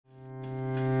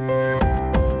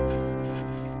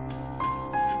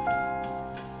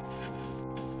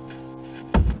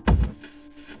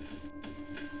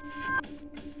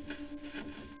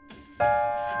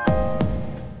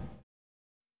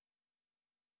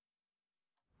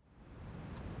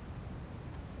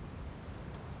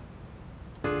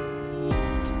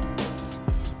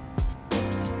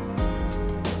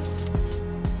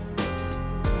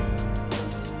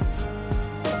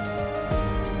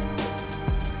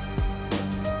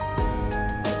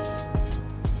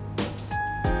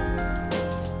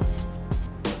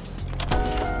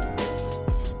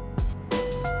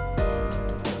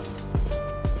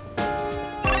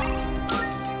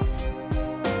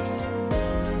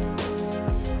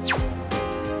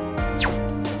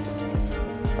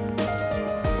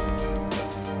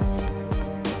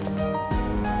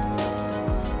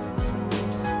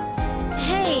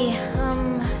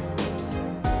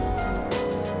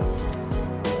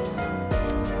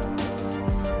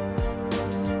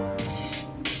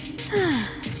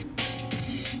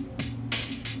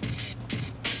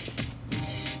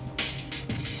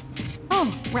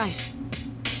Right.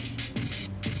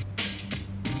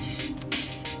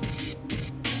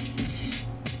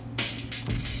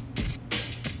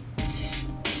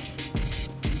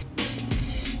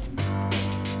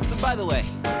 By the way,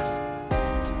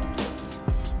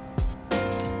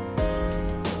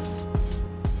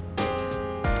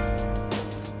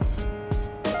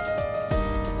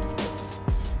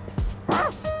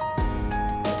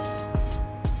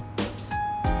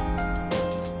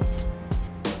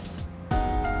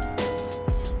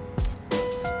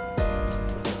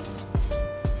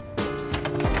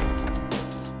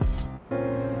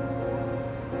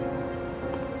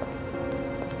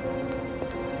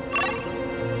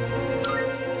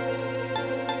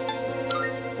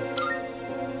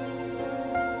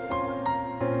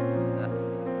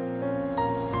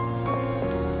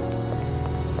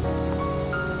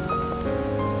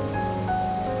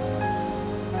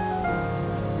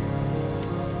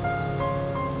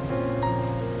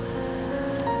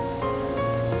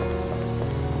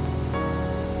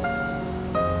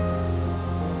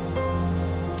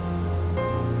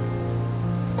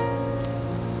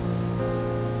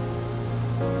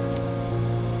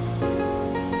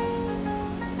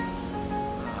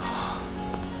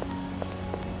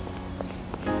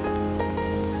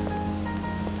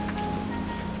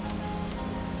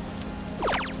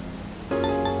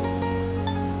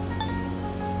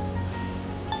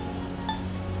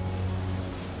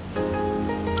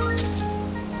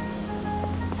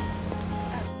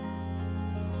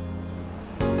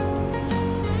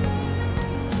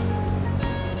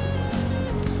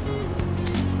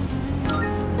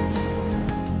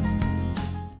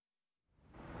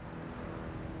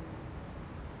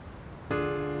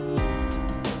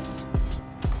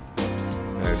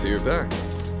 I see you're back.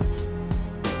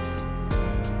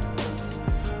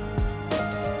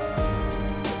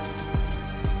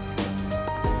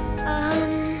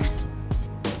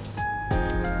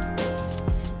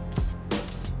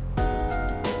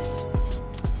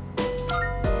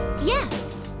 Yes.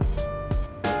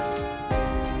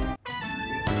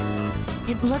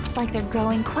 It looks like they're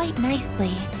growing quite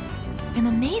nicely. I'm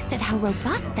amazed at how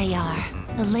robust they are.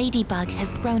 The ladybug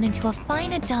has grown into a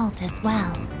fine adult as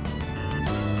well.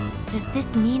 Does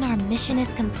this mean our mission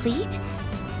is complete?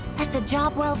 That's a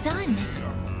job well done.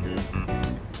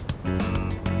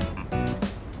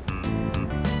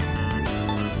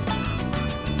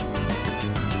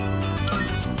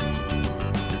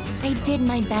 I did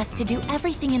my best to do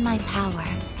everything in my power.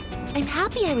 I'm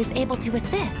happy I was able to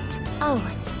assist. Oh,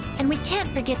 and we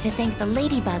can't forget to thank the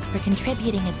ladybug for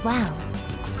contributing as well.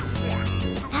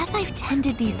 As I've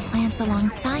tended these plants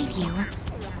alongside you,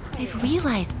 I've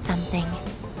realized something.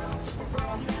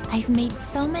 I've made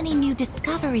so many new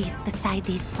discoveries beside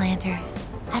these planters.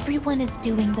 Everyone is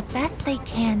doing the best they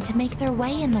can to make their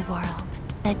way in the world.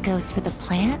 That goes for the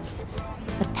plants,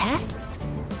 the pests,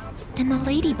 and the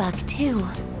ladybug too,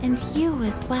 and you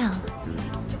as well.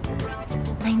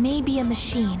 I may be a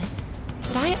machine,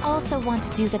 but I also want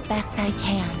to do the best I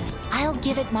can. I'll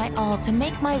give it my all to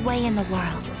make my way in the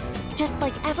world, just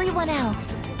like everyone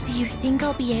else. Do you think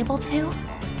I'll be able to?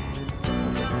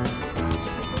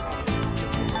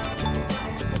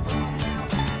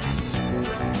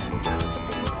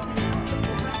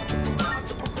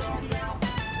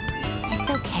 It's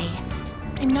okay.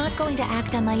 I'm not going to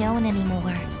act on my own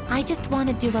anymore. I just want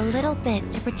to do a little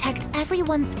bit to protect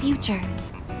everyone's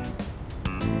futures.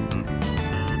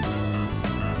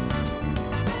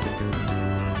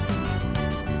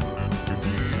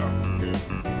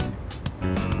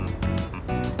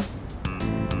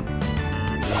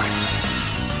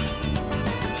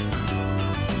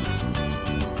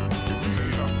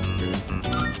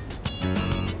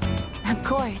 Of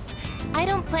course, I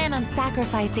don't plan on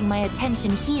sacrificing my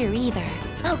attention here either.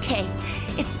 Okay,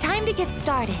 it's time to get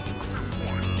started.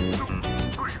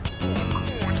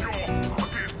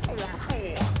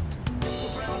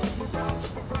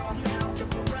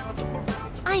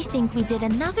 I think we did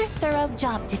another thorough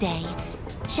job today.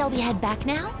 Shall we head back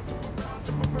now?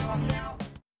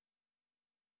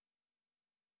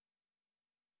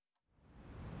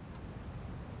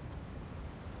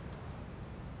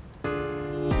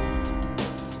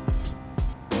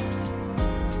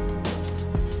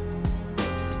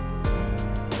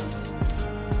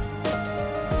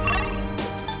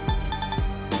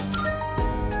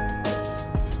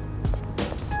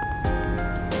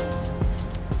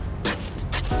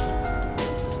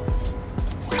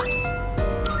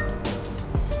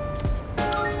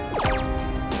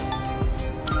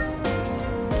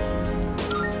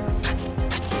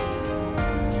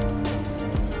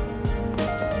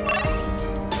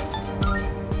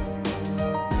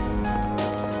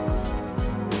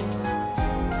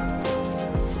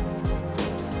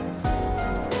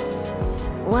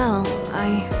 Well,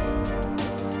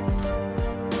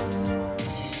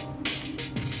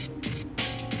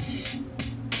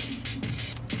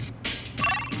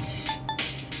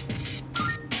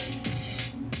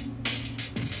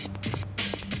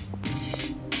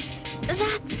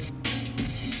 That's...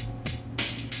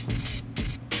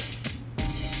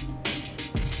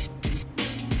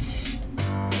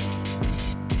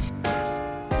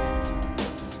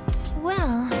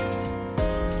 Well...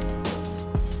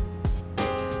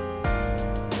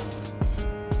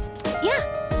 Yeah.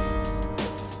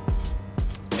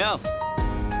 Yo.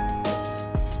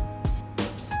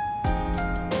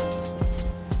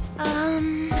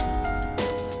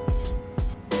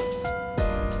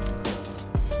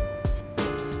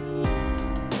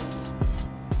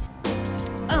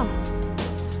 Oh.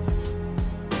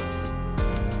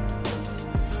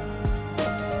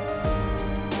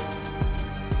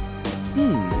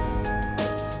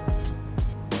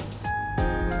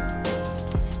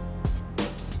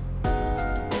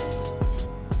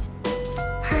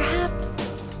 Perhaps...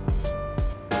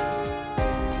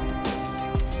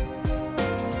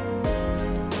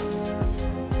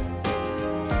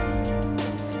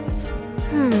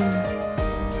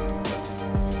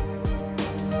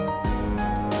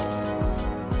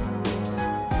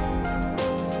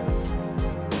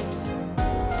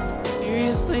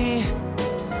 Seriously?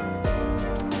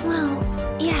 Well,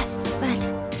 yes, but...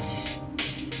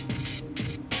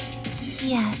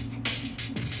 Yes.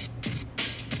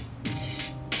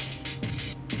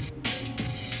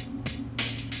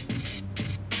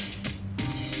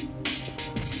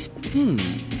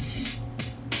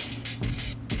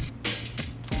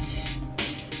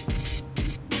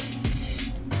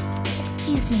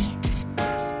 Excuse me.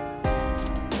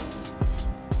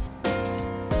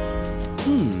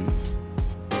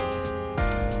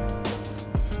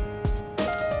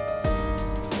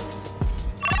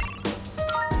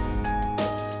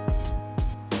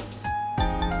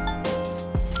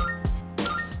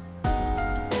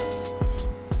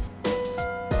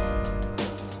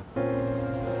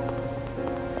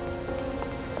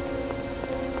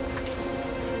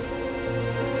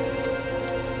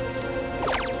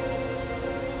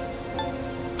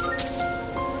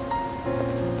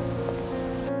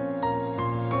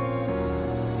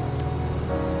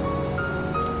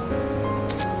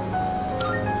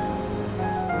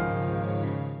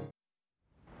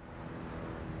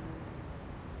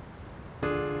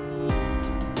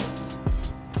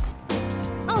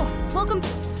 Oh, welcome.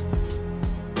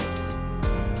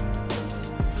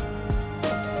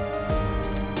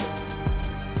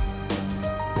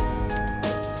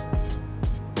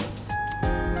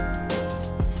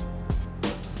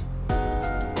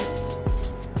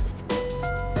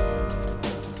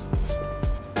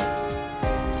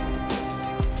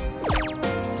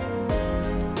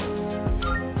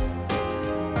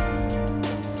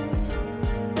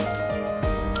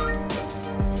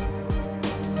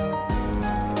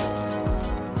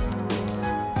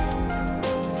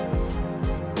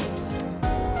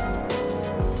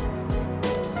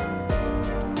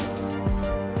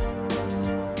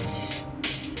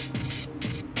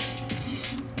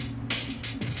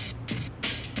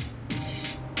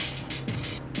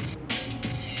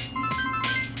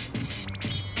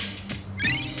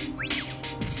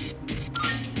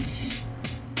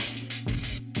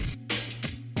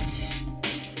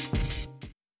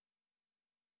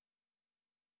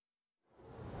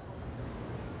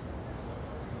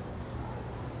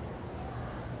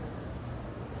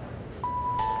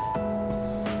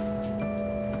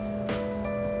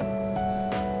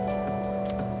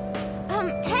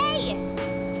 Hey!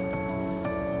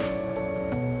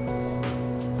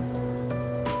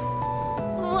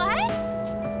 What?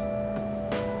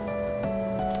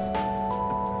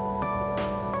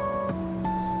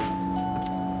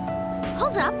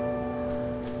 Hold up.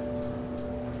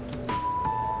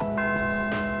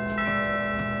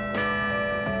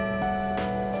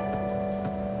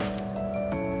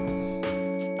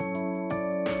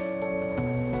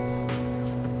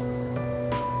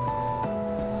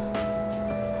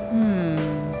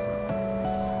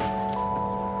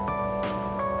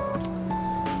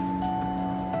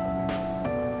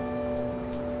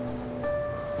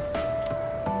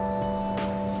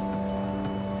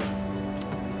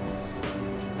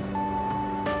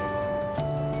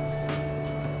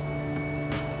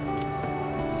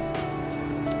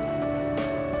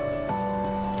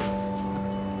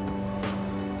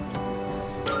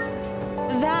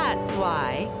 that's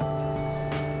why.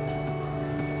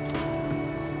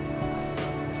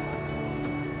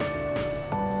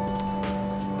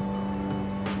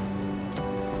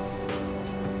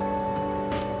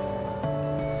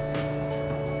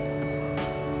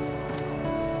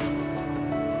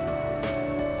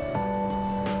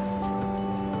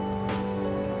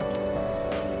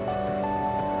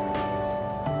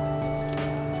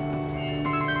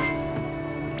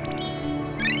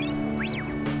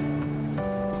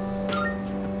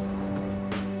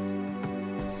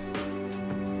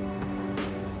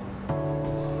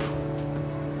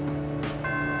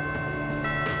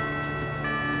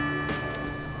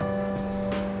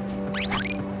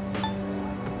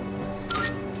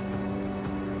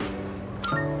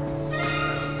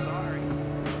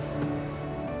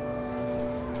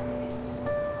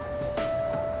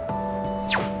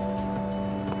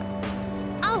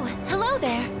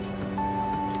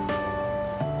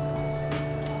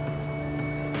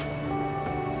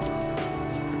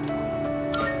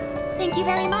 Thank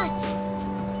you very much.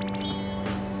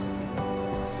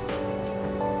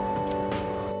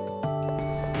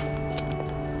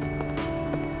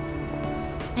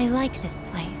 I like this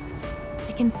place.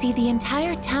 I can see the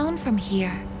entire town from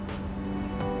here.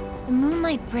 The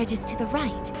Moonlight Bridge is to the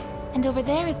right, and over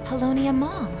there is Polonia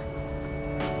Mall.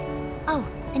 Oh,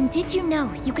 and did you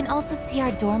know you can also see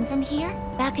our dorm from here?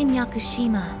 Back in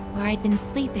Yakushima, where I'd been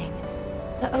sleeping,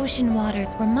 the ocean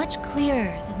waters were much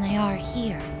clearer than they are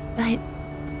here. But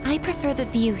I prefer the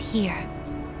view here.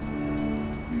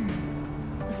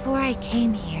 Before I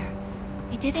came here,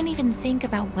 I didn't even think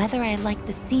about whether I liked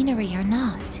the scenery or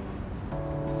not.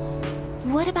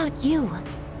 What about you?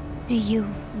 Do you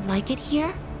like it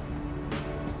here?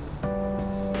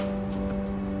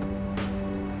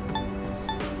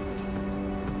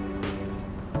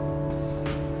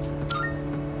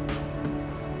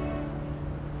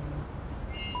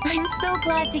 I'm so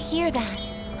glad to hear that.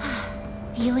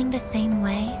 Feeling the same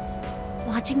way?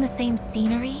 Watching the same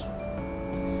scenery?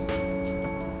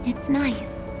 It's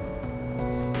nice.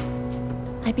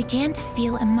 I began to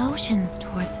feel emotions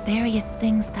towards various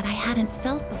things that I hadn't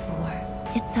felt before.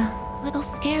 It's a little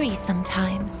scary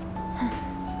sometimes.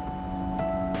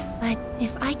 But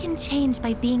if I can change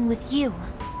by being with you,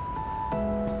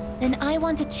 then I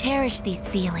want to cherish these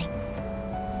feelings.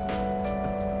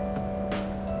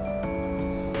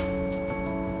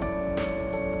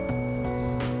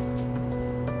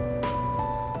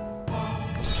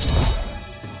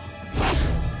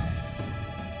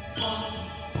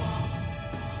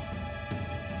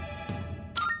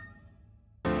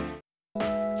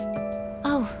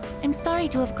 I'm sorry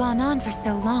to have gone on for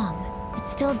so long.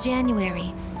 It's still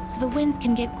January, so the winds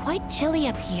can get quite chilly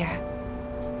up here.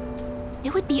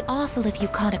 It would be awful if you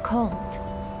caught a cold.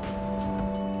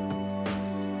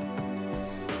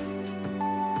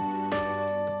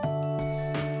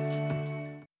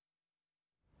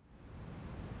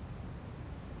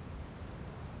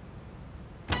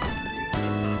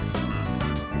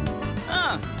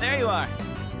 Oh, there you are.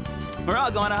 We're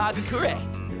all going to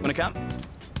Hagakure. Wanna come?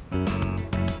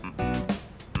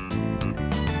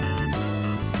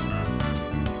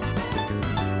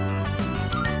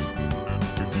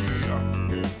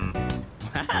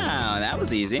 Wow, that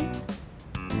was easy.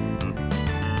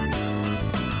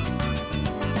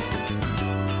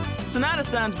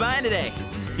 Sonata-san's buying today.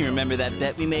 You remember that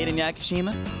bet we made in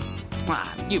Yakushima?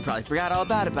 Ah, you probably forgot all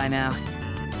about it by now.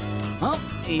 Well,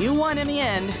 you won in the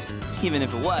end, even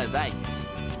if it was ice.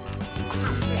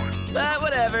 But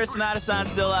whatever, Sonata-san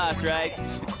still lost, right?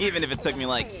 Even if it took me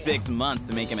like 6 months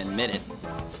to make him admit it.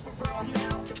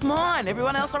 Come on,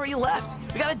 everyone else already left.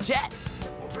 We got a jet.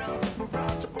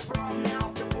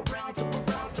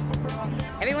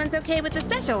 Everyone's okay with the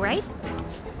special, right?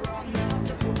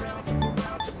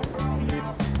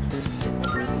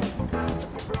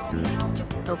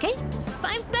 Okay,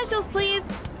 5 specials, please.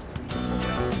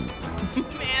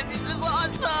 Man, this is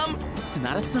awesome!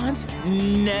 Sonata-san's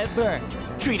never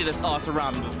treated us all to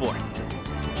ramen before.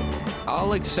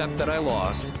 I'll accept that I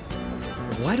lost.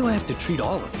 Why do I have to treat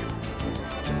all of you?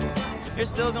 You're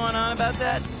still going on about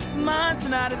that? Come on,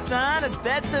 Sonata-san, a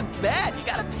bet's a bet. You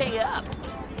gotta pay up.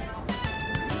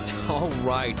 All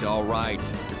right, all right.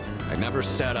 I never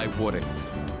said I wouldn't.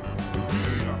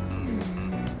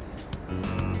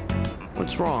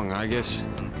 What's wrong? I guess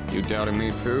you doubted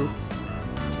me too?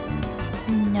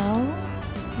 No,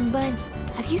 but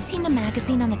have you seen the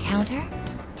magazine on the counter?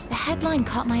 The headline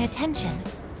caught my attention.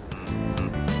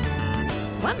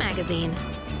 What magazine?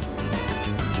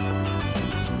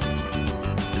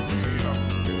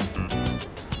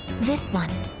 This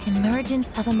one,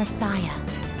 Emergence of a Messiah.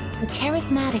 The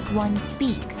charismatic one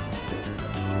speaks.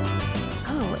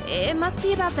 Oh, it must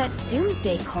be about that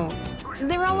doomsday cult.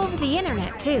 They're all over the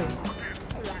internet, too.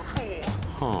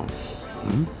 Huh.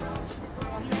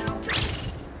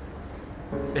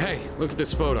 Hey, look at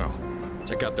this photo.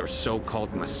 Check out their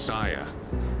so-called messiah.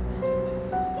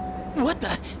 What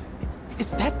the?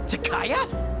 Is that Takaya?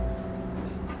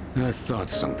 I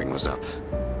thought something was up.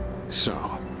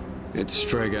 So, it's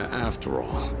Strega after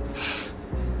all.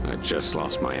 I just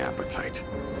lost my appetite.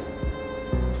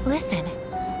 Listen.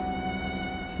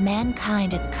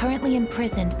 Mankind is currently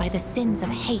imprisoned by the sins of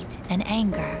hate and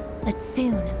anger. But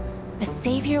soon, a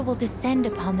savior will descend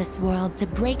upon this world to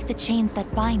break the chains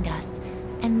that bind us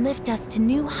and lift us to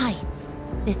new heights.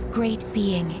 This great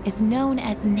being is known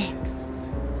as Nyx.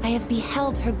 I have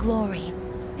beheld her glory,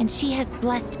 and she has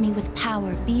blessed me with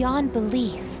power beyond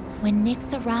belief. When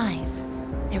Nyx arrives,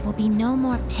 there will be no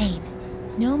more pain,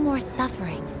 no more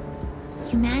suffering.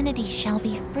 Humanity shall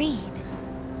be freed.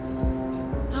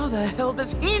 How the hell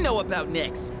does he know about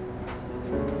Nyx?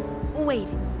 Wait,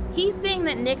 He's saying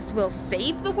that Nyx will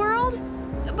save the world?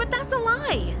 But that's a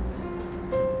lie!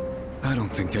 I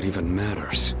don't think that even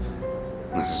matters.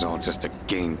 This is all just a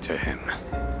game to him.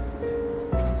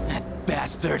 That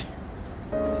bastard.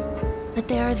 But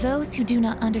there are those who do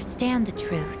not understand the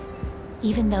truth.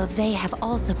 Even though they have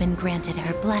also been granted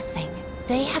her blessing.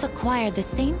 They have acquired the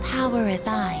same power as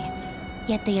I,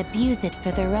 yet they abuse it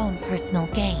for their own personal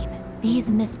gain.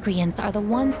 These miscreants are the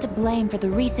ones to blame for the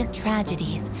recent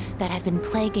tragedies that have been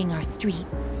plaguing our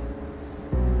streets.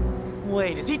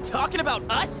 Wait, is he talking about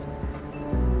us?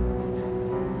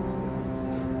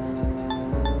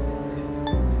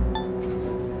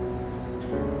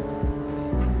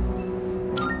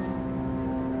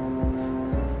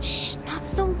 Shh, not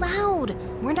so loud.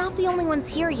 We're not the only ones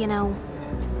here, you know.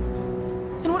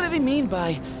 And what do they mean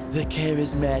by the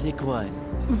charismatic one?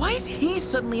 Why is he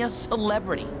suddenly a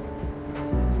celebrity?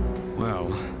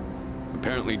 Well,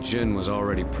 apparently Jin was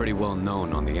already pretty well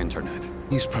known on the internet.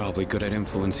 He's probably good at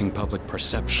influencing public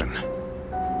perception.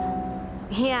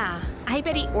 Yeah, I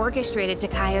bet he orchestrated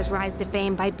Takaya's rise to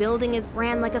fame by building his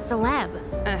brand like a celeb.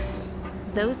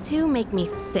 Those two make me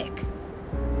sick.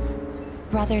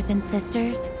 Brothers and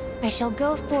sisters, I shall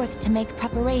go forth to make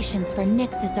preparations for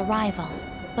Nyx's arrival.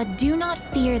 But do not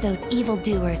fear those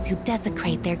evildoers who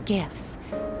desecrate their gifts.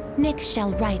 Nyx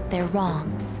shall right their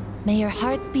wrongs. May your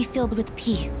hearts be filled with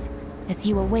peace as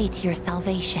you await your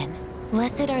salvation.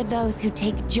 Blessed are those who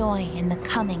take joy in the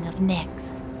coming of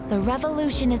Nyx. The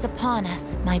revolution is upon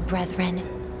us, my brethren.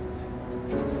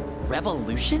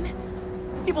 Revolution?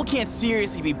 People can't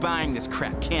seriously be buying this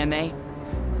crap, can they?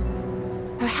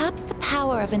 Perhaps the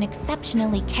power of an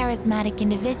exceptionally charismatic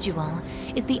individual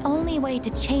is the only way to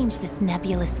change this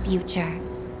nebulous future.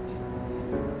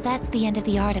 That's the end of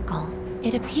the article.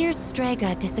 It appears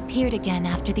Strega disappeared again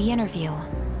after the interview.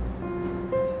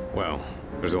 Well,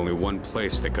 there's only one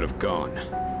place they could have gone.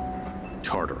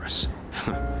 Tartarus.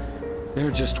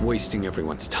 They're just wasting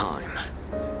everyone's time.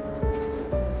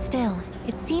 Still,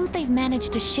 it seems they've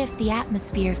managed to shift the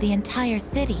atmosphere of the entire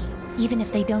city. Even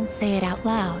if they don't say it out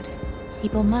loud,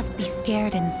 people must be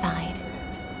scared inside.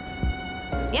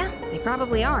 Yeah, they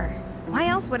probably are. Why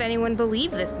else would anyone believe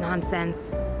this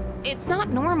nonsense? It's not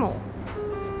normal.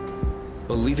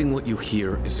 Believing what you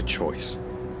hear is a choice.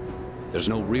 There's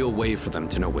no real way for them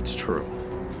to know what's true.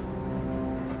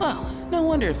 Well, no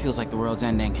wonder it feels like the world's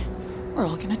ending. We're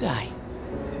all gonna die.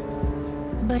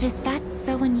 But is that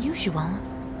so unusual?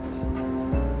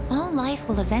 All life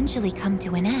will eventually come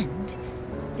to an end.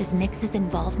 Does Nyx's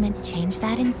involvement change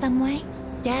that in some way?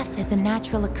 Death is a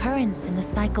natural occurrence in the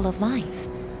cycle of life.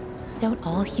 Don't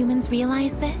all humans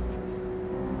realize this?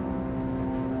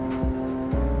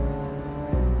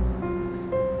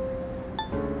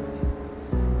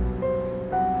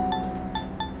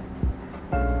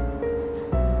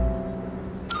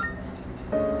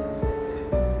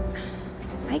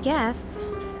 I guess.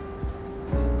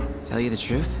 Tell you the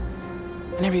truth,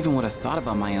 I never even would have thought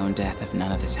about my own death if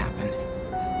none of this happened.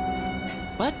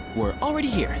 But we're already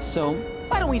here, so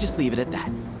why don't we just leave it at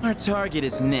that? Our target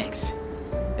is Nyx.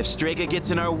 If Strega gets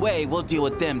in our way, we'll deal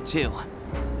with them too.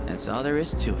 That's all there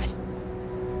is to it.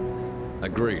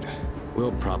 Agreed.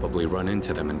 We'll probably run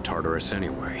into them in Tartarus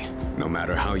anyway. No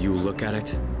matter how you look at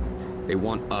it, they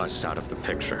want us out of the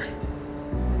picture.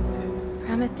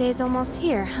 Promise Day's almost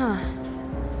here, huh?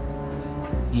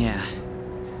 Yeah.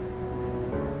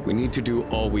 We need to do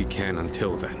all we can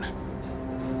until then.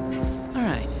 All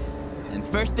right. And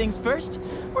first things first,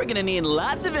 we're gonna need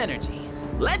lots of energy.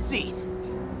 Let's eat.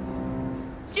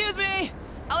 Excuse me!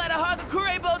 I'll add a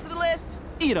Hagakure bow to the list.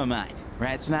 You don't mind,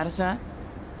 right, Sonata-san?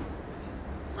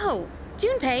 Whoa,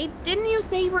 Junpei, didn't you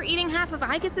say you were eating half of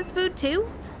Aigis' food too?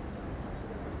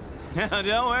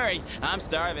 Don't worry, I'm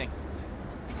starving.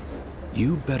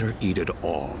 You better eat it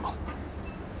all.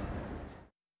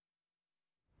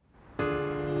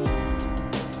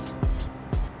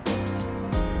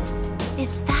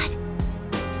 Is that...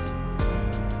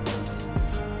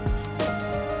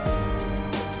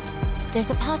 There's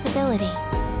a possibility.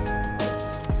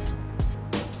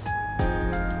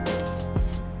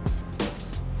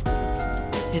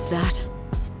 Is that...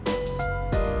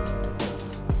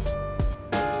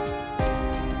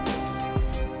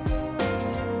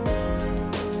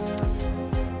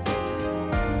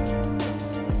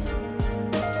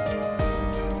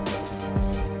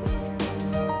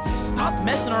 Stop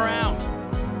messing around.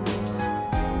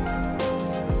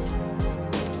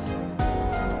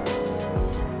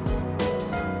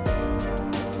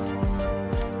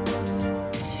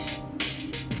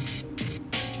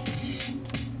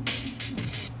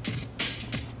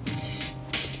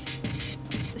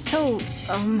 So,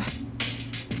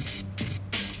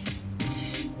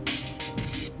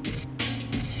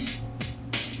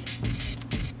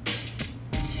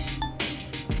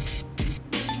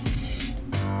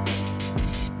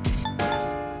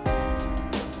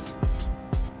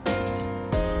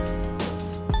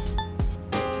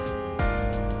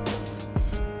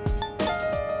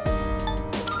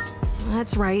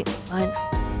 that's right, but...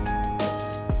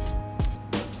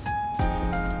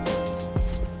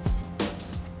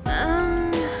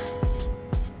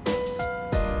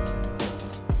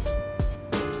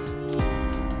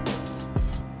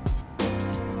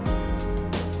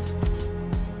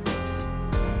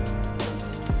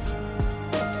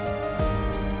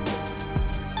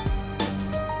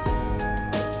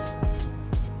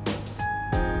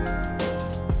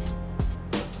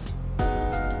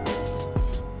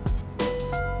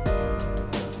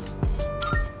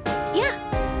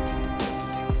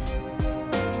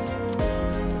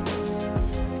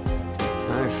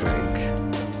 I think.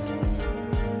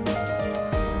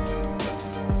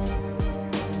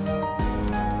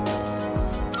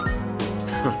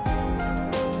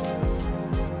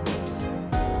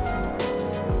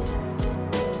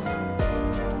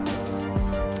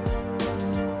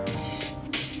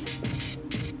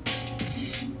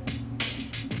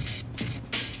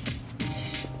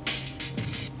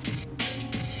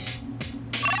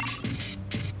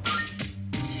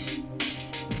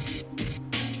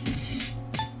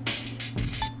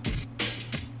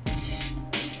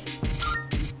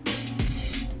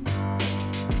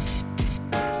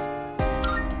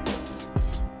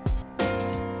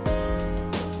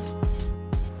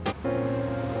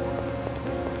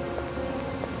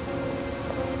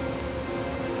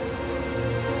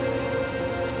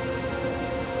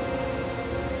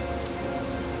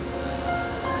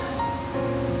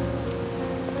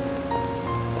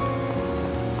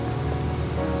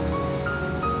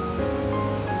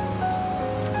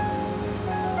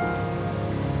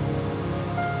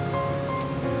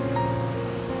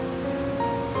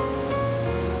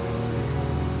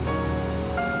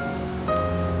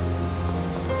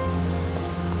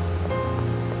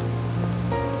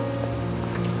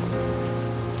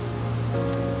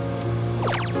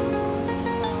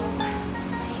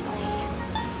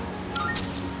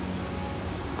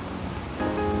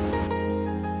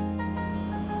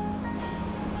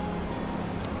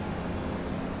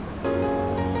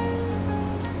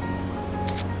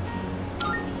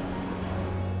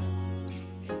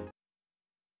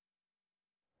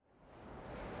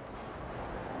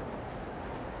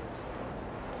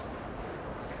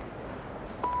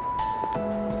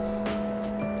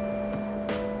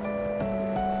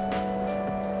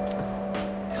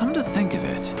 Come to think of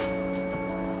it,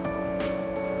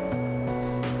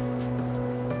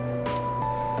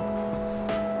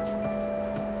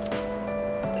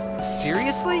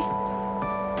 seriously?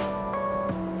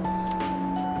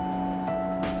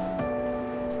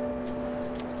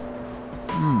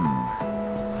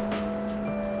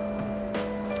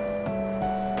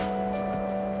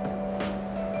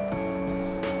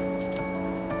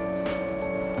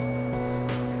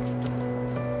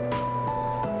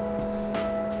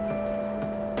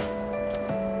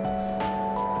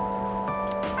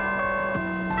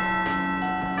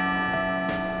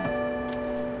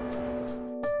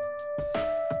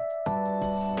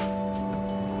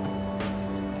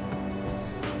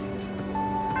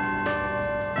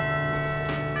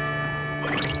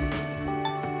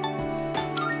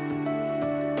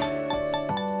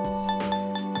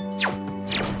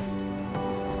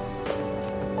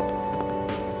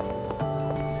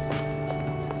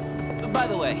 By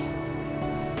the way,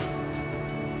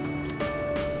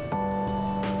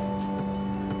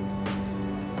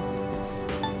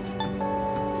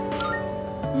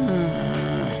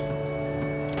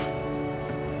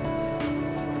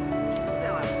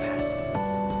 they'll have to pass.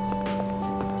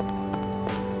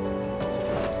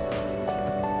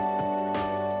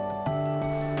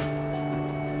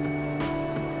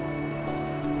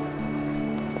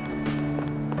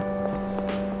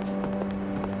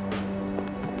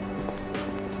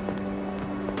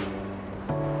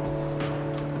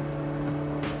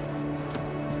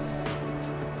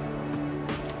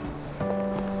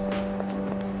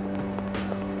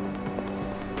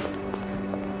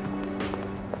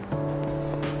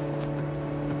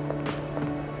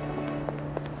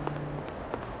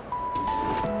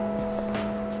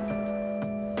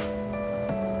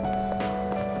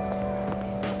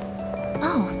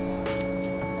 Oh.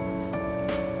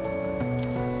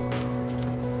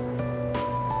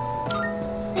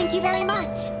 Thank you very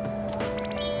much.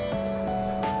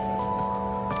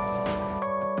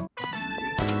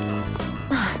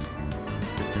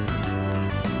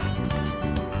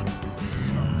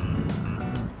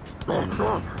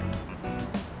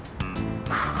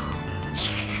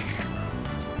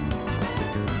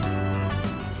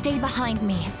 Stay behind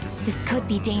me. This could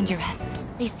be dangerous.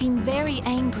 They seem very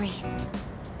angry.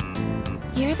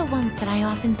 You're the ones that I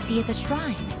often see at the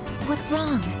shrine. What's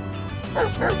wrong?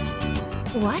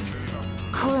 What?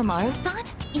 Koromaru-san?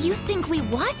 You think we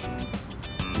what?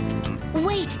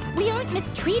 Wait, we aren't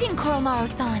mistreating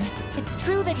Koromaru-san. It's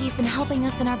true that he's been helping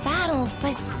us in our battles,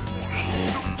 but...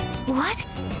 What?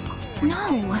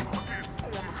 No.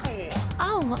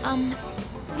 Oh,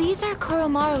 these are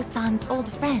Koromaru-san's old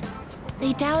friends.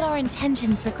 They doubt our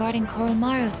intentions regarding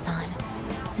Koromaru-san,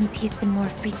 since he's been more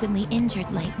frequently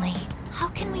injured lately. How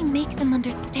can we make them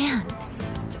understand?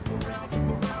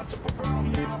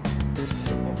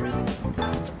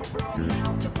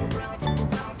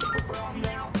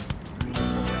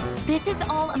 This is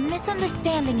all a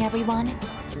misunderstanding, everyone.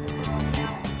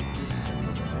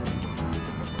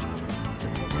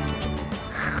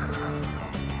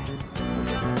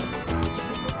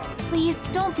 Please,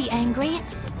 don't be angry.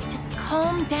 Just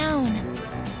calm down.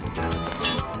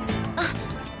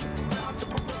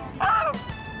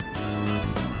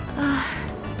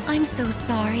 I'm so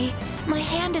sorry. My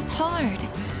hand is hard.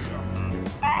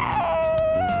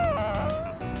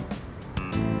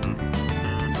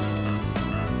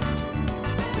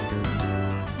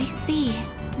 I see.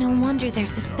 No wonder they're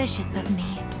suspicious of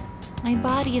me. My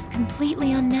body is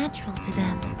completely unnatural to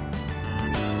them.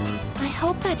 I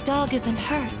hope that dog isn't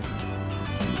hurt.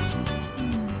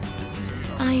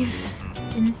 I've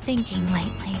been thinking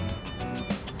lately.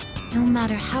 No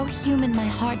matter how human my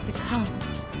heart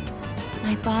becomes,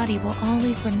 my body will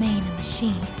always remain a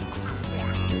machine.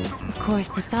 Of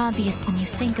course, it's obvious when you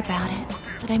think about it,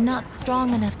 but I'm not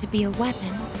strong enough to be a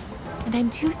weapon, and I'm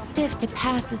too stiff to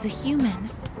pass as a human.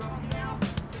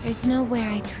 There's nowhere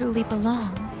I truly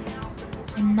belong.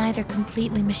 I'm neither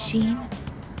completely machine,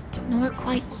 nor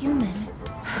quite human.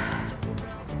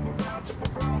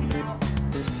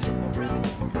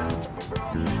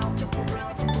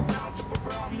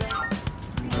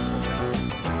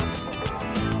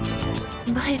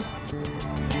 But...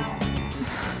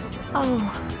 Oh,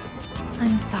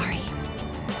 I'm sorry.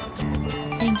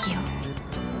 Thank you.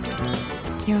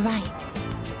 You're right.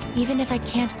 Even if I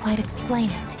can't quite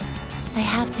explain it, I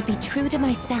have to be true to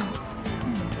myself.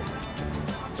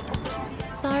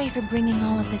 Sorry for bringing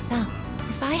all of this up.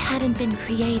 If I hadn't been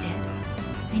created,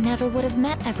 I never would have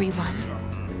met everyone.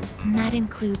 And that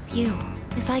includes you.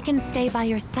 If I can stay by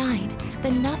your side,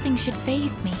 then nothing should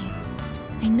faze me.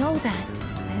 I know that, but...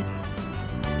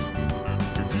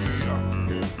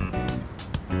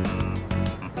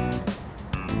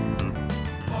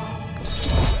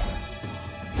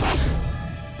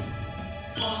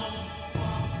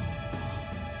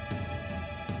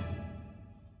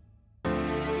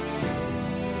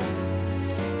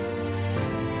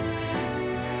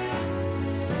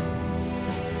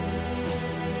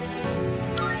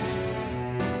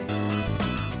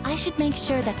 I should make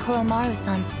sure that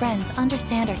Koromaru-san's friends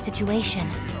understand our situation.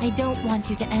 I don't want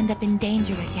you to end up in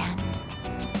danger again.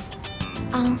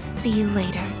 I'll see you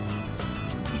later.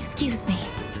 Excuse me.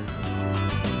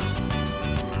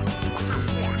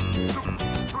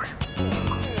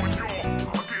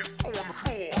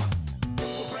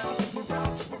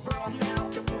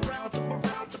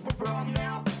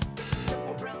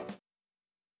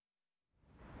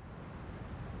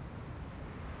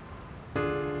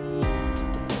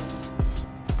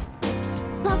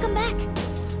 Welcome back.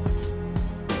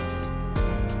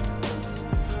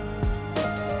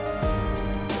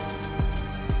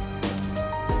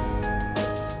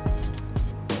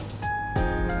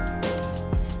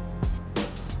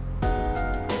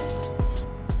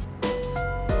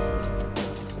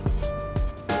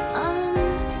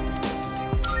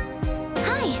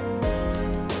 Hi.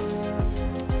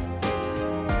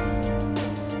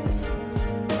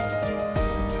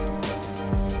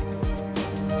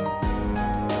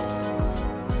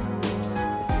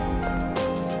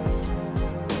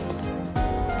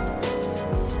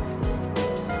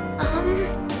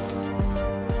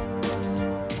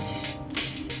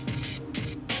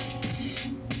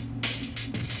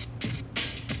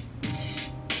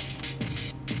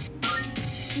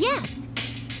 Yes.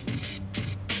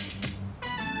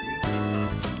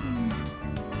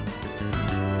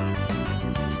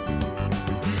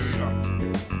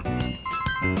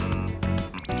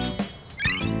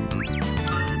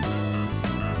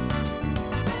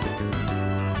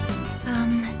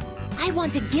 I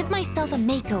want to give myself a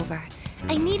makeover.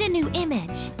 I need a new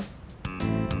image.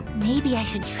 Maybe I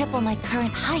should triple my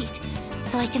current height,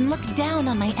 so I can look down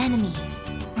on my enemies.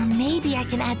 Or maybe I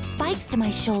can add spikes to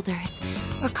my shoulders,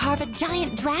 or carve a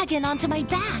giant dragon onto my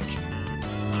back.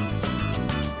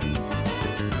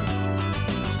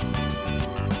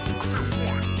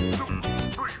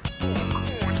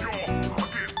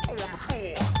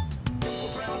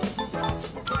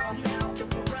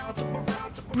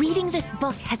 Reading this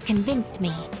book has convinced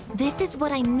me. This is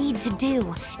what I need to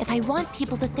do if I want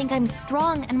people to think I'm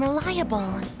strong and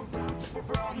reliable.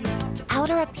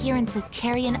 Outer appearances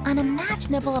carry an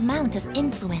unimaginable amount of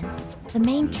influence. The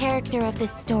main character of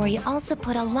this story also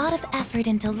put a lot of effort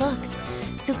into looks,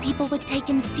 so people would take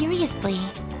him seriously.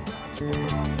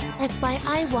 That's why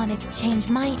I wanted to change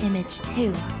my image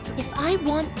too. If I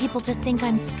want people to think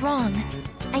I'm strong,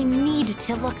 I need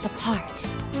to look the part.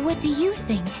 What do you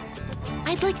think?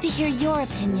 I'd like to hear your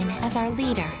opinion as our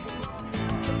leader.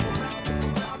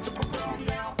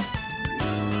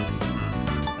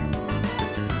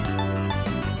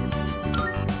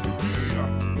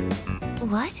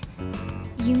 What?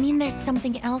 You mean there's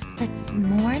something else that's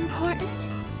more important?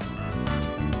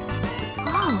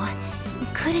 Oh,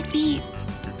 could it be...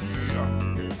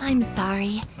 I'm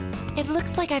sorry. It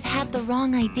looks like I've had the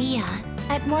wrong idea.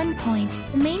 At one point,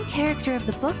 the main character of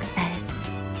the book says,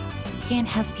 "Can't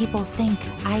have people think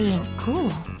I ain't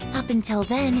cool." Up until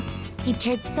then, he'd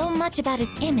cared so much about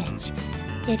his image,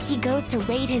 yet he goes to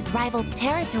raid his rival's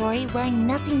territory wearing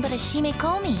nothing but a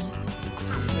shimekomi.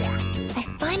 I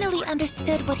finally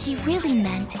understood what he really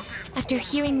meant after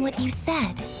hearing what you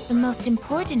said. The most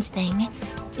important thing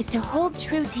is to hold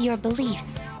true to your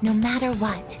beliefs, no matter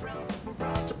what.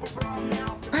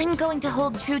 I'm going to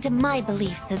hold true to my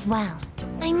beliefs as well.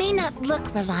 I may not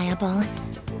look reliable,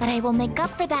 but I will make up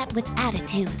for that with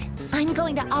attitude. I'm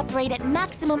going to operate at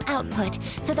maximum output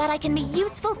so that I can be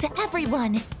useful to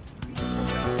everyone.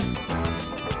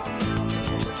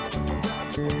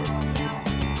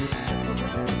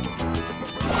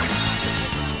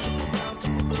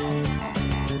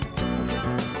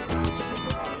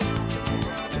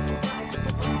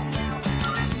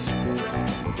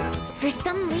 For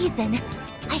some reason,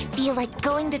 I feel like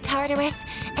going to Tartarus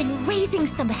and raising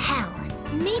some hell.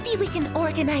 Maybe we can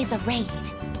organize a raid.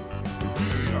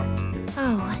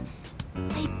 Oh,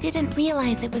 I didn't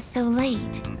realize it was so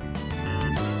late.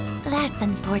 That's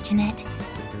unfortunate.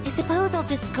 I suppose I'll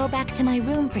just go back to my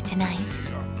room for tonight.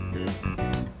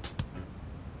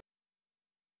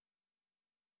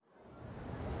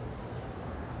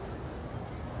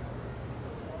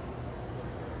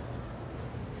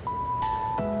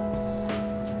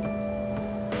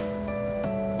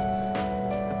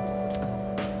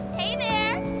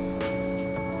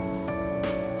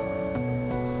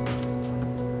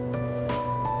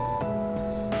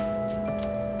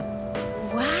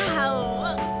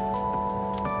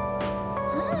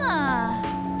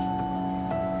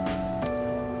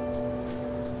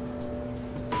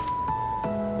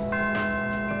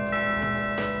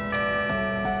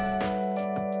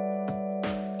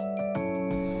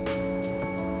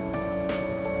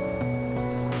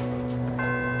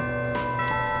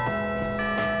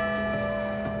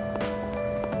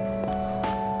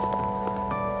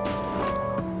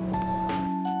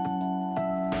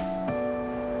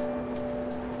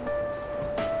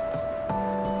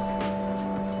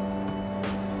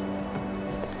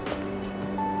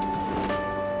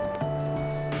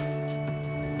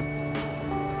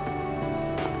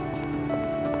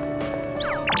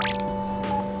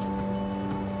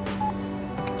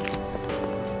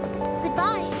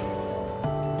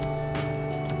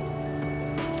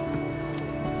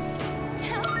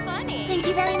 Thank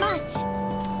you very much.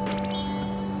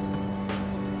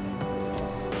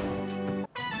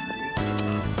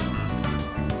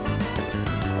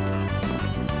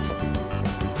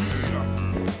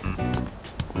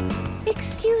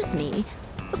 Excuse me,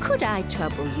 could I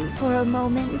trouble you for a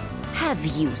moment? Have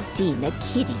you seen a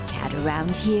kitty cat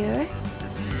around here?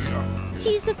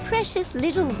 She's a precious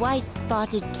little white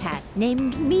spotted cat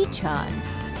named Michan.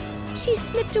 She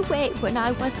slipped away when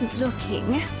I wasn't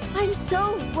looking. I'm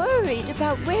so worried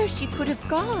about where she could have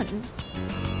gone.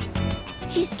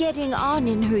 She's getting on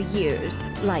in her years,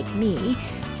 like me,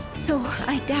 so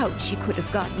I doubt she could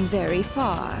have gotten very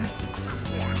far.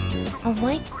 A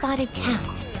white spotted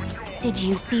cat. Did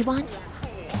you see one?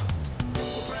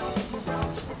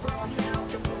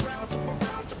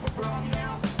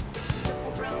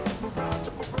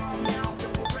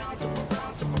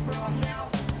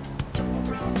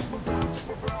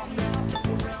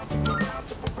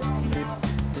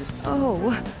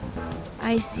 Oh,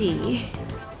 I see.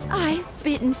 I've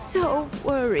been so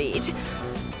worried.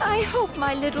 I hope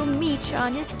my little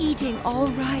Michan is eating all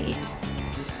right.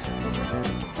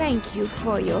 Thank you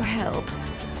for your help.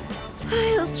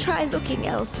 I'll try looking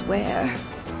elsewhere.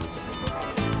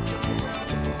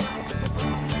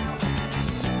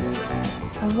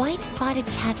 A white spotted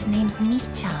cat named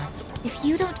Michan. If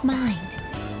you don't mind,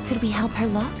 could we help her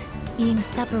look? Being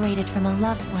separated from a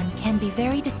loved one can be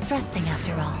very distressing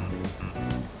after all.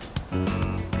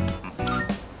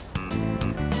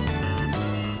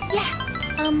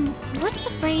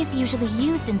 usually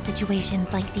used in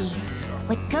situations like these.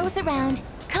 What goes around,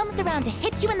 comes around to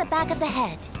hit you in the back of the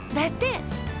head. That's it!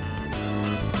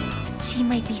 She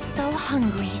might be so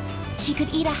hungry, she could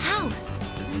eat a house.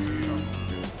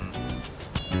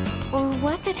 Or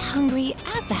was it hungry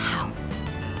as a house?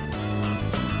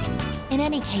 In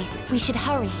any case, we should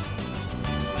hurry.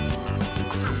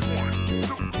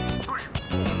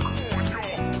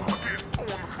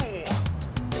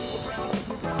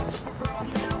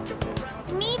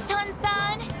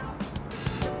 Mi-chan-san!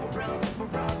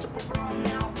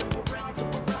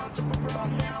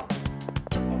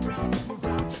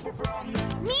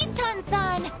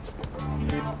 Mi-chan-san!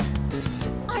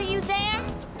 Are you there?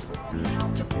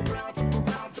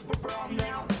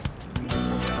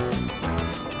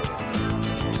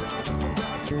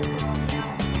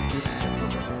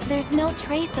 There's no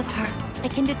trace of her. I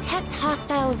can detect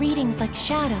hostile readings like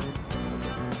shadows.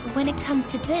 But when it comes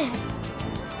to this,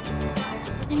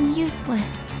 I'm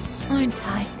useless, aren't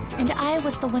I? And I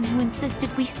was the one who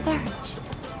insisted we search.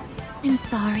 I'm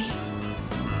sorry.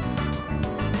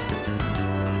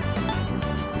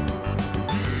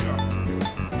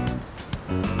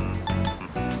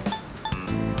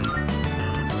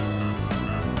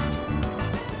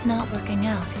 It's not working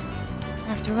out.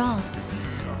 After all,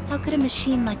 how could a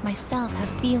machine like myself have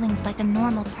feelings like a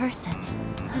normal person?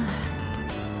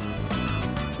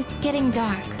 It's getting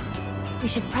dark. We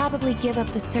should probably give up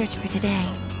the search for today.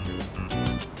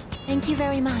 Thank you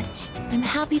very much. I'm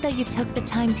happy that you took the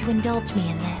time to indulge me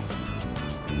in this.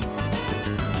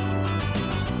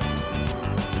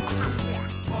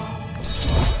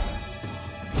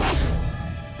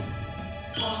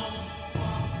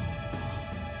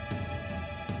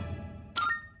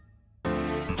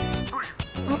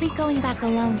 I'll be going back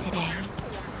alone today.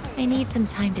 I need some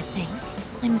time to think.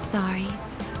 I'm sorry.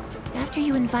 After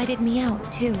you invited me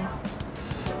out, too.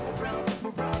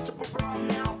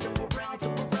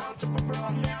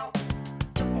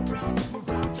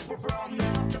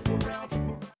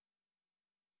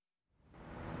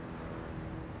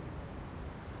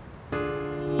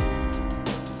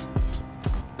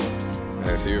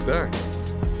 I see you're back.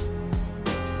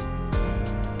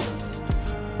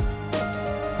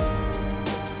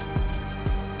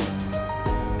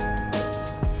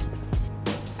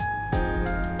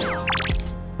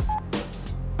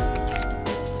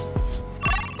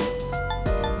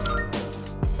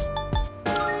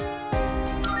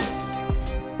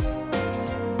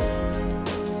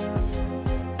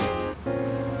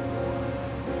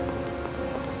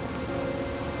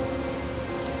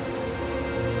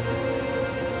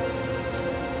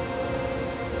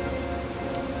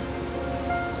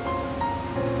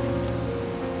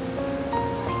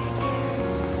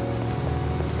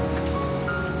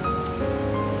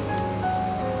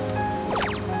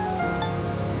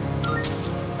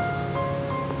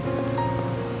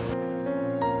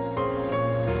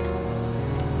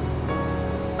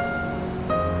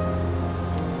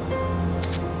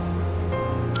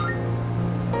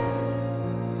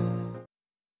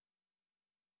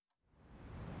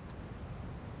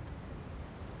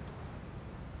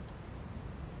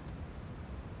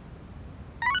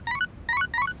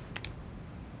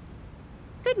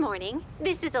 Good morning.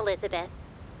 This is Elizabeth.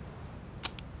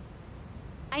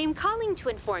 I am calling to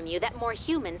inform you that more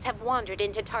humans have wandered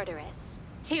into Tartarus.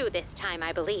 2 this time,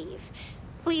 I believe.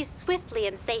 Please swiftly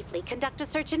and safely conduct a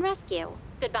search and rescue.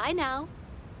 Goodbye now.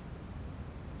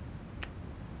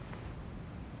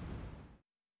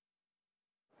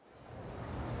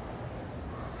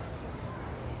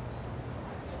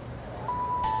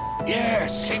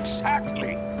 Yes,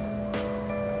 exactly.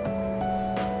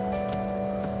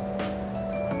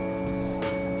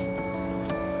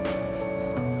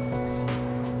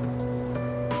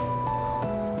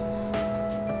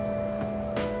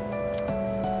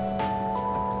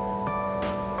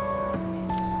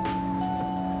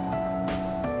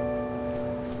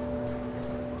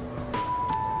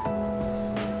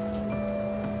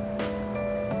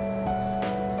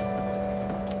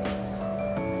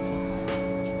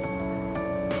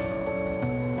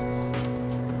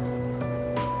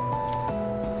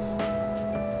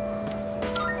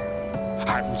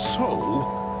 And so...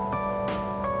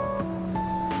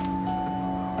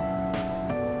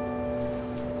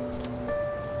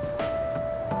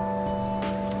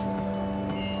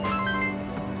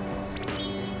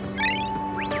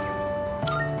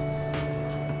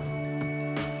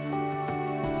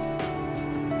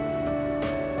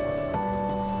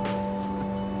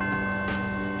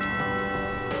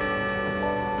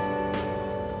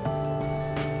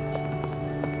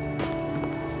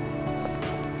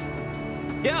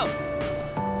 Yo!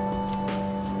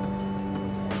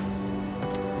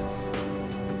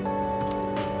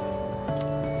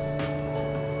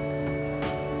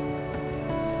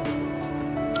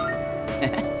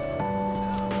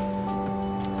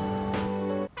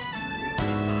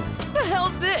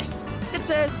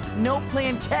 no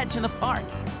playing catch in the park.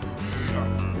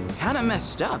 Kinda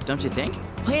messed up, don't you think?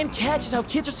 Playing catch is how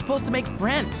kids are supposed to make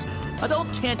friends.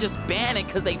 Adults can't just ban it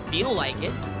because they feel like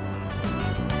it.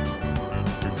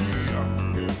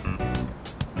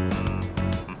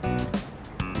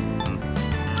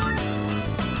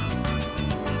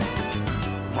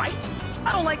 Right?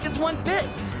 I don't like this one bit.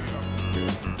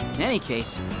 In any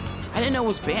case, I didn't know it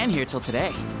was banned here till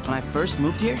today. When I first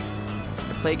moved here,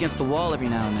 I play against the wall every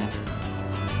now and then.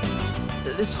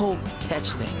 This whole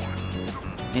catch thing,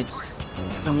 it's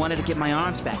because I wanted to get my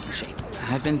arms back in shape.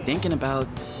 I've been thinking about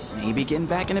maybe getting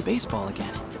back into baseball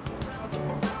again.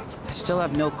 I still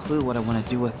have no clue what I want to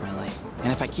do with my life,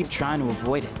 and if I keep trying to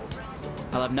avoid it,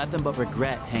 I'll have nothing but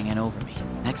regret hanging over me.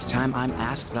 Next time I'm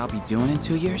asked what I'll be doing in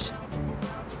 2 years,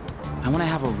 I want to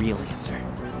have a real answer.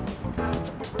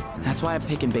 That's why I'm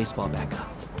picking baseball back up.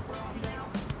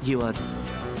 You,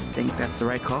 think that's the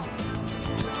right call?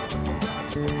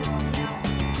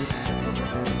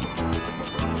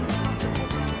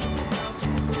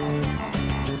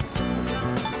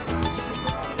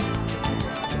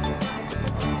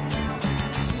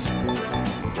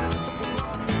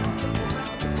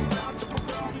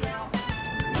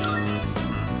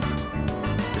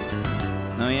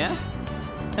 Oh, yeah?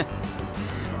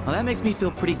 Well, that makes me feel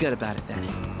pretty good about it then.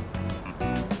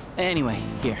 Anyway,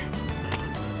 here.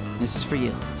 This is for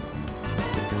you.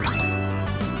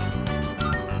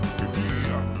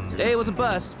 Today was a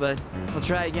bust, but we'll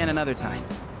try again another time.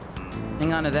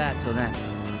 Hang on to that till then.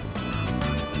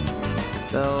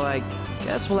 Though I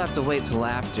guess we'll have to wait till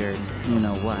after you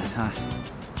know what, huh?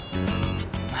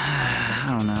 I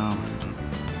don't know.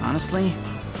 Honestly,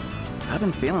 I've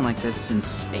been feeling like this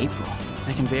since April.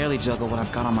 I can barely juggle what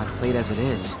I've got on my plate as it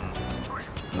is.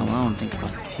 Let alone think about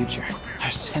the future. Our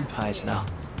senpais, though.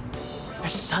 They're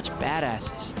such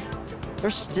badasses.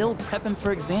 They're still prepping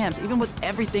for exams, even with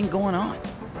everything going on.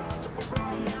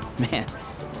 Man,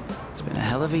 it's been a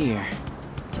hell of a year.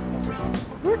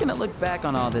 We're gonna look back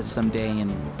on all this someday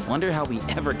and wonder how we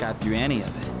ever got through any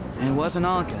of it. And it wasn't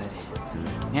all good.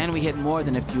 And we hit more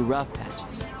than a few rough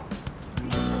patches.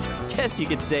 Guess you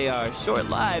could say our short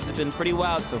lives have been pretty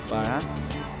wild so far, huh?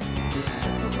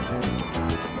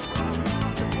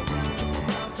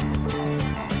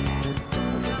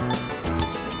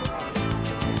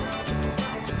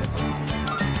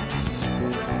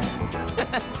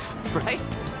 Right?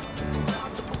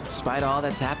 Despite all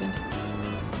that's happened,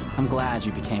 I'm glad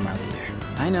you became our leader.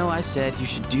 I know I said you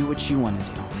should do what you want to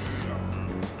do.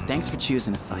 Thanks for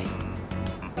choosing to fight.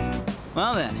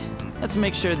 Well then, let's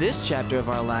make sure this chapter of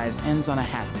our lives ends on a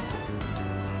happy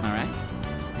note. All right?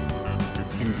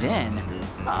 And then,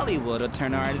 Hollywood will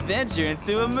turn our adventure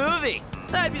into a movie.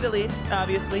 I'd be the lead,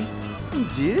 obviously.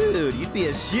 Dude, you'd be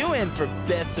a shoo-in for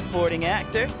Best Supporting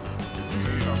Actor.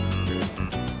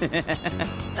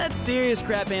 That serious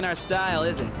crap ain't our style,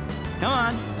 is it? Come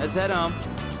on, let's head home.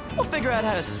 We'll figure out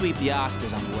how to sweep the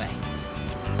Oscars on the way.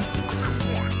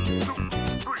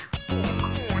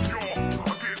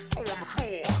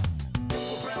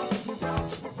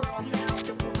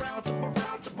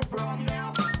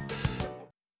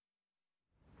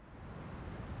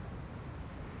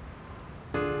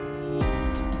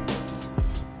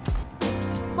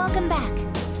 Welcome back.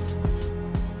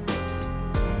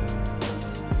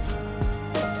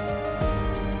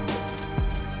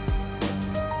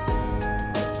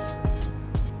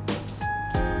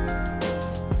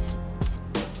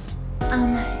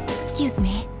 Excuse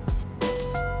me.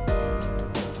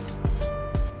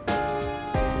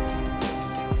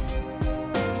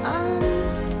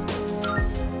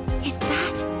 Is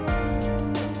that?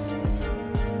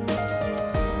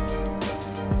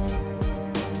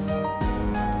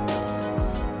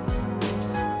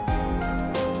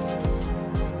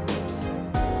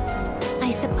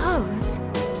 I suppose.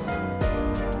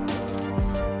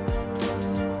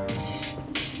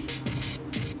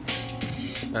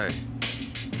 Hey.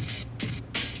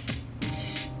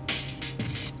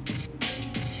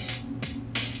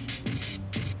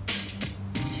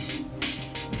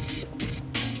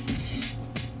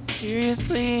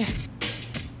 Seriously?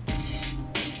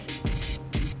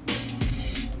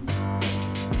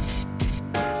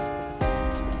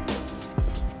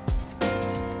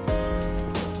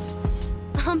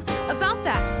 About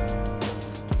that.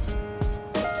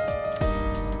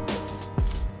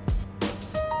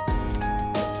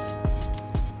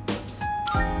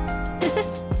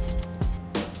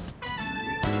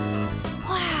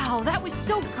 Wow, that was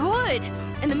so good!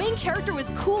 And the main character was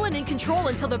cool and in control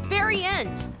until the very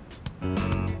end.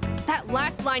 That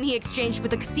last line he exchanged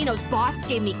with the casino's boss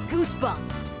gave me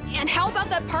goosebumps. And how about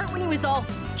that part when he was all,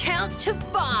 "Count to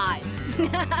 5"?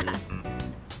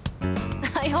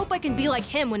 I hope I can be like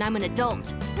him when I'm an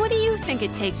adult. What do you think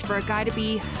it takes for a guy to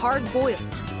be hard-boiled?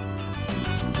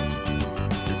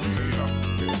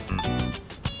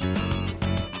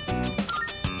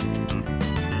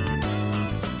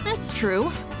 That's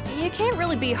true. You can't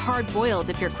really be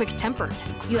hard-boiled if you're quick-tempered.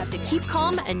 You have to keep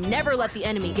calm and never let the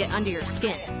enemy get under your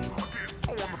skin.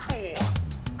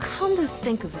 Come to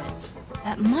think of it,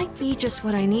 that might be just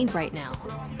what I need right now.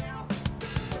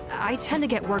 I tend to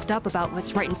get worked up about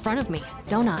what's right in front of me,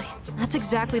 don't I? That's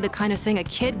exactly the kind of thing a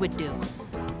kid would do.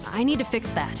 I need to fix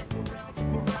that.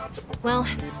 Well,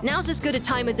 now's as good a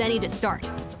time as any to start.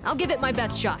 I'll give it my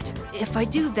best shot. If I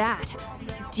do that,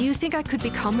 do you think I could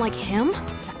become like him?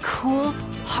 A cool,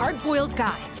 hard-boiled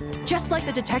guy, just like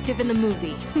the detective in the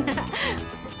movie.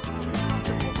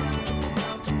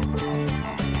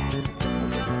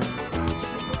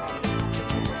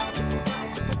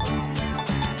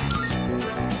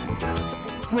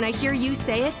 When I hear you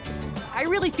say it, I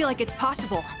really feel like it's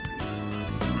possible.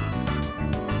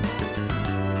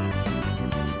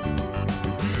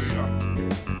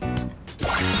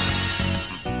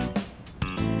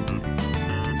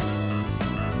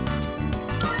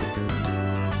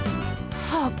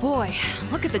 Oh boy,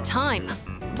 look at the time.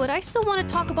 But I still want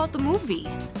to talk about the movie.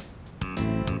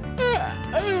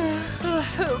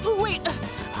 Wait,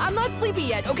 I'm not sleepy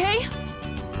yet, okay?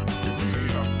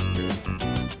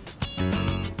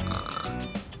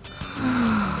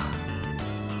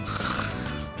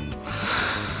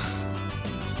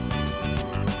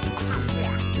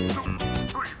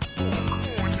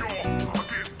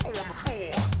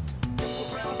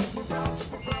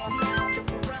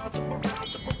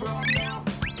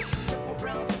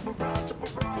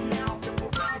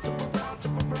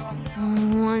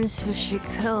 Ones who she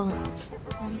kill,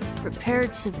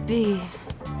 prepared to be.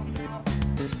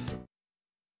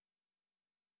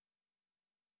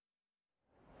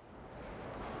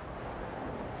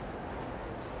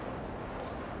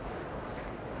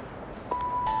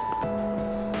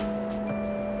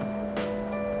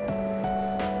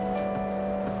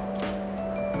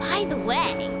 By the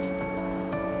way...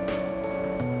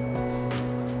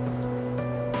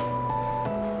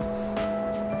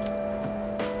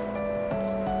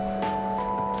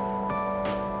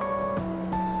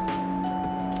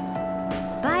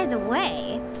 By the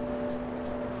way...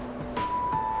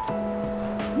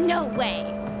 No way!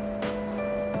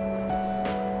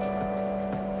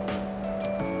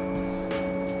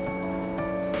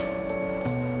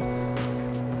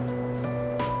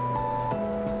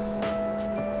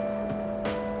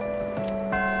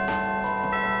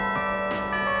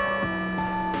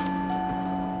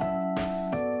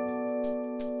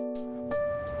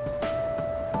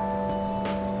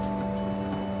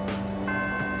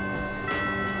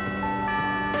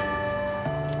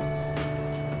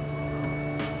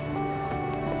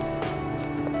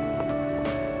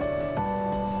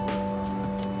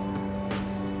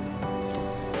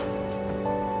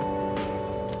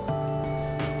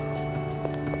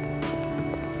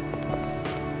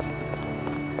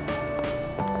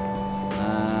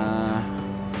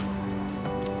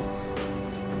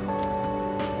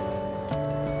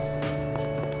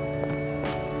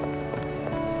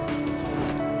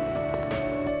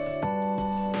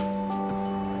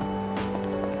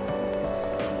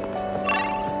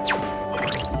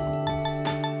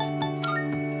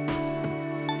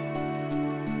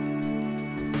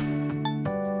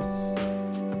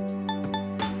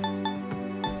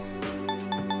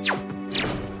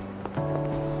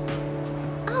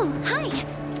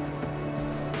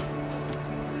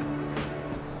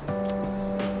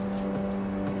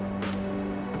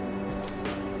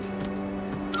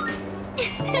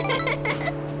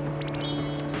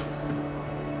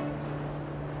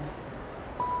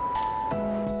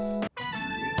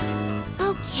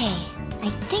 Okay, I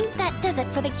think that does it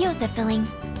for the gyoza filling.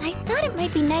 I thought it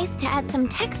might be nice to add some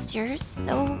textures,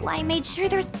 so I made sure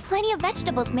there's plenty of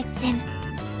vegetables mixed in.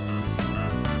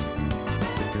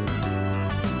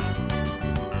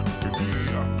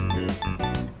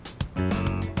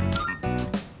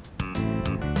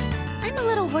 I'm a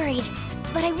little worried,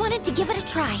 but I wanted to give it a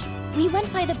try. We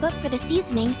went by the book for the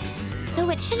seasoning, so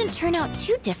it shouldn't turn out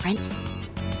too different.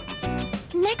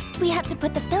 Next, we have to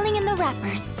put the filling in the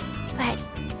wrappers. But...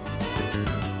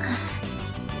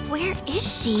 where is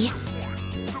she?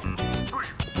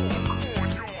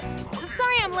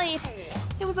 Sorry I'm late.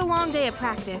 It was a long day of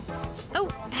practice. Oh,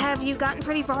 have you gotten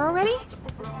pretty far already?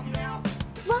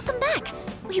 Welcome back!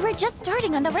 We were just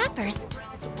starting on the wrappers.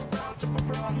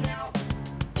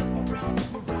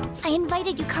 I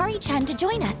invited Yukari-chan to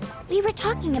join us. We were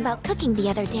talking about cooking the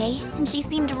other day, and she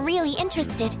seemed really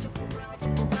interested.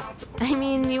 I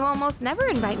mean, you almost never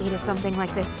invite me to something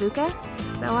like this, Fuka.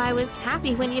 So I was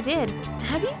happy when you did.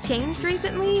 Have you changed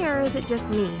recently, or is it just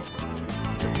me?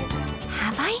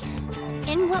 Have I?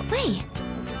 In what way?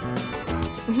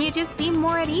 You just seem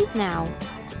more at ease now.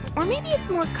 Or maybe it's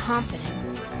more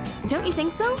confidence. Don't you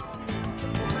think so?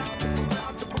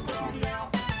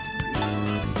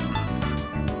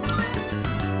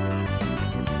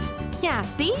 Yeah,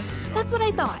 see? That's what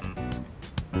I thought.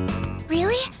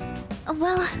 Really?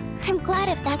 Well, I'm glad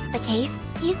if that's the case.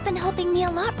 He's been helping me a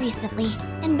lot recently,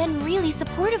 and been really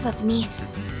supportive of me.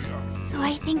 So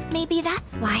I think maybe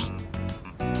that's why.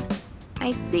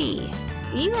 I see.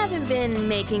 You haven't been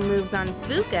making moves on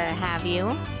Fuka, have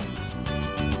you?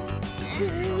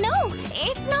 No,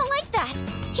 it's not like that.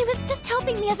 He was just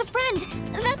helping me as a friend.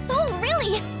 That's all,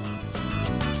 really.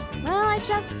 Well, I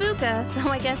trust Fuka, so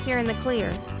I guess you're in the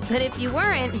clear. But if you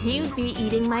weren't, you'd be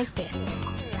eating my fist.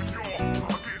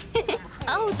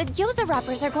 Oh, the gyoza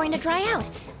wrappers are going to dry out.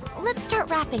 Let's start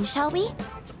wrapping, shall we?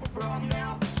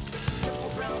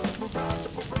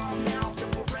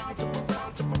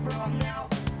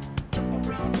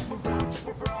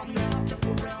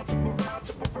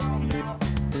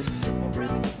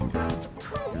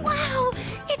 Wow,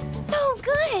 it's so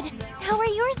good! How are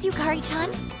yours, Yukari-chan?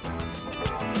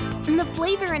 And the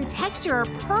flavor and texture are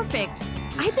perfect.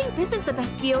 I think this is the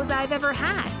best gyoza I've ever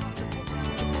had.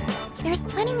 There's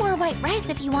plenty more white rice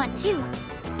if you want to.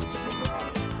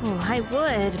 Oh, I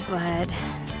would, but...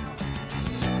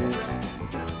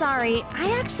 Sorry,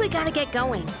 I actually gotta get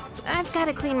going. I've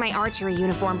gotta clean my archery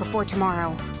uniform before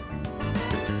tomorrow.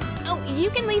 Oh,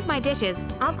 you can leave my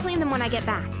dishes. I'll clean them when I get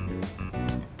back.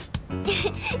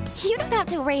 You don't have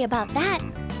to worry about that.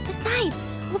 Besides,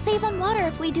 we'll save on water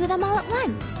if we do them all at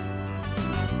once.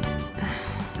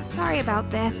 Sorry about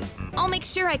this. I'll make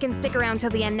sure I can stick around till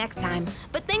the end next time.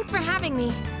 But thanks for having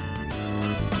me.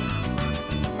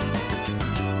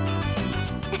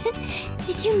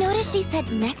 Did you notice she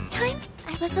said next time?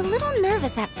 I was a little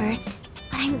nervous at first,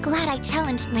 but I'm glad I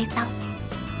challenged myself.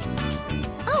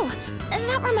 Oh,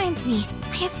 that reminds me.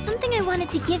 I have something I wanted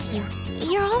to give you.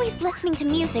 You're always listening to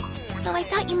music, so I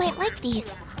thought you might like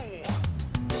these.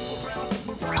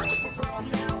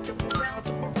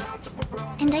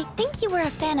 And I think you were a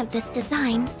fan of this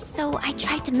design, so I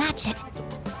tried to match it.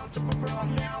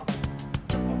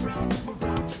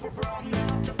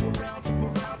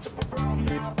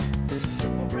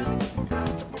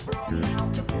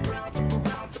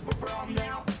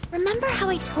 Remember how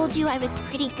I told you I was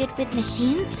pretty good with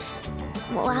machines?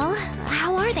 Well,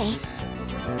 how are they?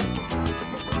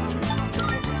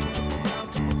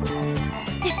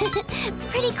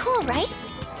 Pretty cool, right?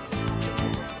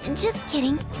 Just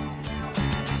kidding.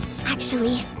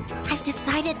 Actually, I've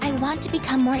decided I want to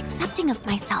become more accepting of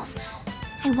myself.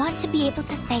 I want to be able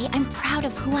to say I'm proud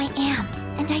of who I am.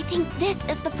 And I think this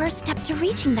is the first step to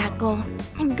reaching that goal.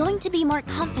 I'm going to be more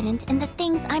confident in the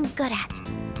things I'm good at.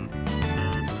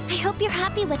 I hope you're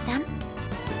happy with them.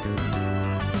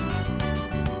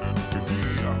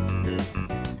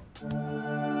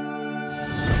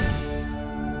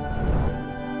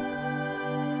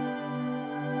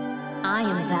 I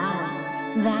am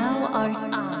thou. Thou art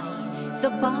I. The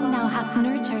bond thou hast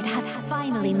nurtured hath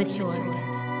finally matured.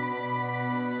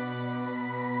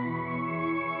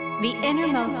 The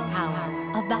innermost power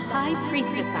of the High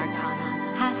Priestess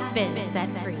Arcana hath been set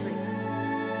free.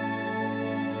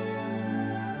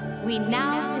 We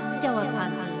now bestow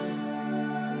upon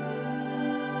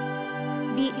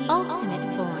thee the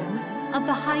ultimate form of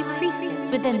the High Priestess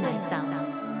within thyself.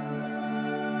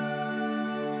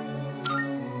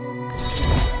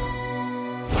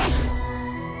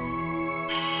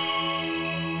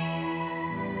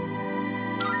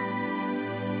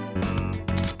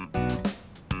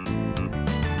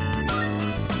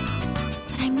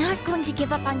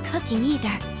 Give up on cooking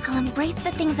either. I'll embrace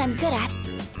the things I'm good at,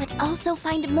 but also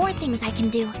find more things I can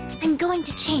do. I'm going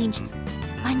to change,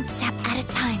 one step at a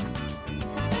time.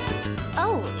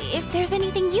 Oh, if there's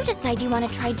anything you decide you want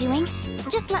to try doing,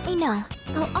 just let me know.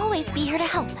 I'll always be here to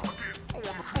help.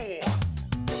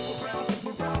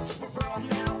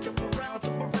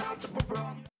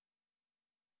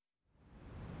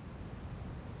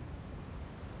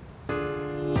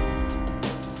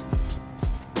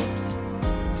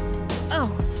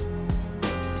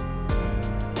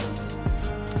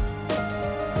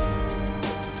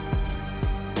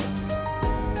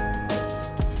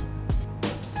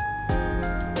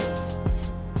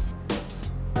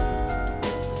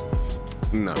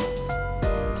 No.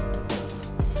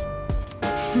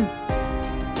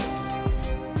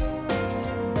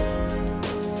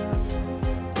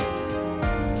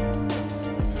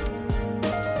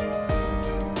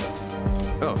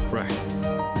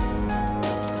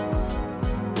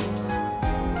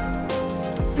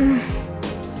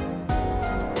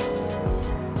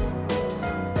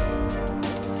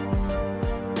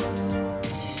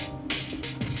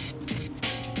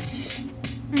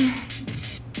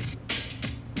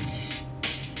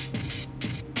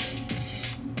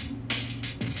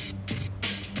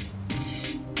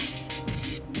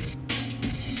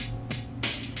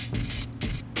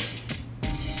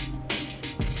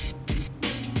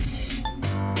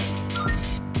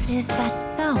 Is that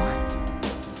so?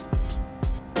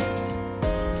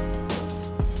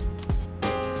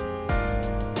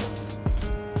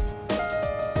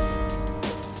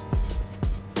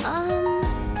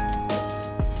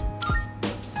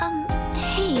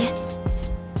 Hey.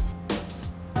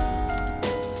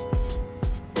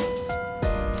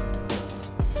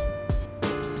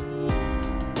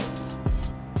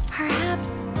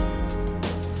 Perhaps...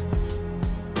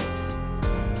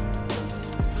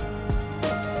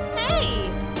 Hey!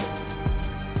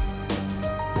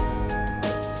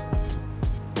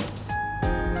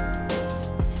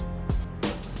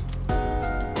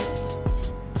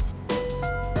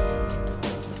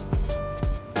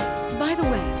 By the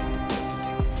way,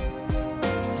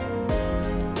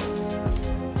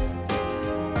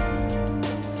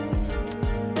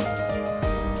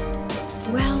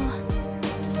 well,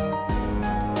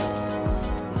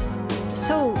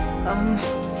 so,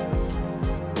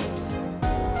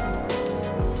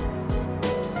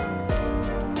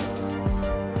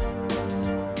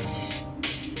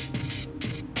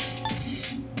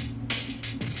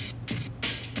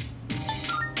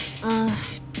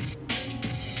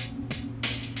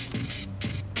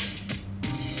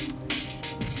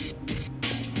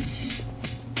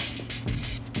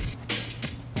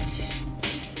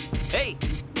 Hey!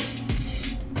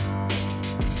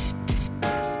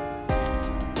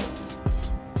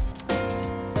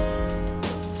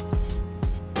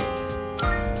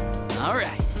 All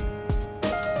right.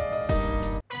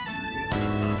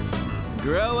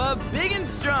 Grow up big and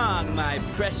strong, my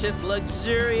precious,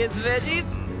 luxurious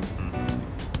veggies.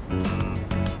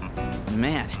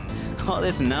 Man, all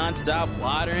this non-stop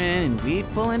watering and weed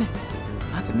pulling,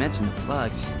 not to mention the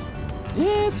bugs.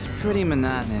 It's pretty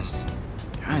monotonous.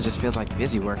 Kinda just feels like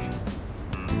busy work.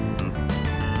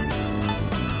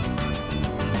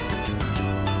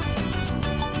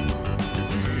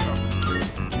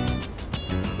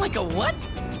 Like a what?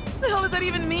 The hell does that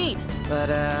even mean? But,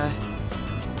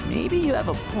 maybe you have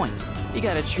a point. You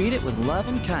gotta treat it with love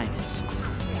and kindness.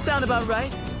 Sound about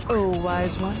right? Oh,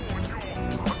 wise one.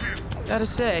 Gotta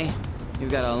say,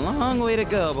 you've got a long way to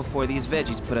go before these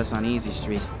veggies put us on Easy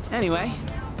Street. Anyway,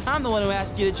 I'm the one who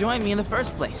asked you to join me in the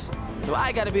first place, so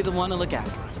I gotta be the one to look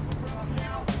after it.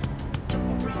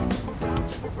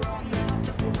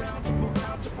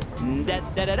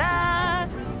 Da-da-da-da!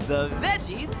 The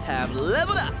veggies have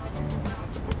leveled up!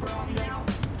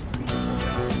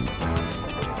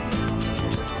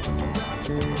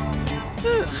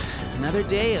 Whew, another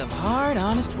day of hard,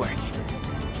 honest work.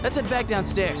 Let's head back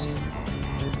downstairs.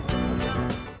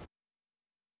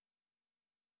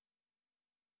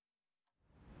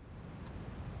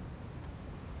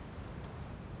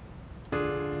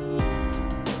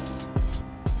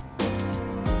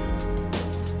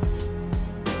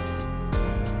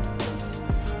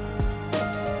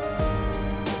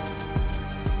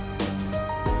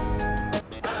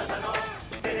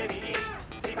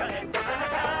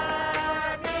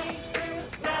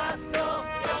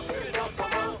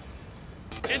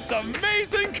 It's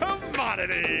amazing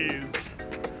commodities!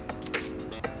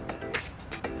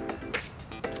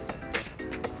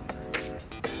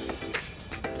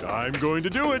 I'm going to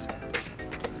do it.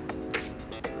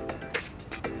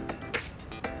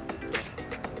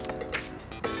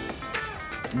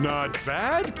 Not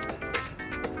bad.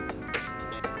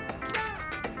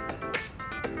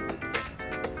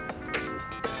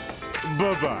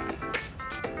 Bye-bye.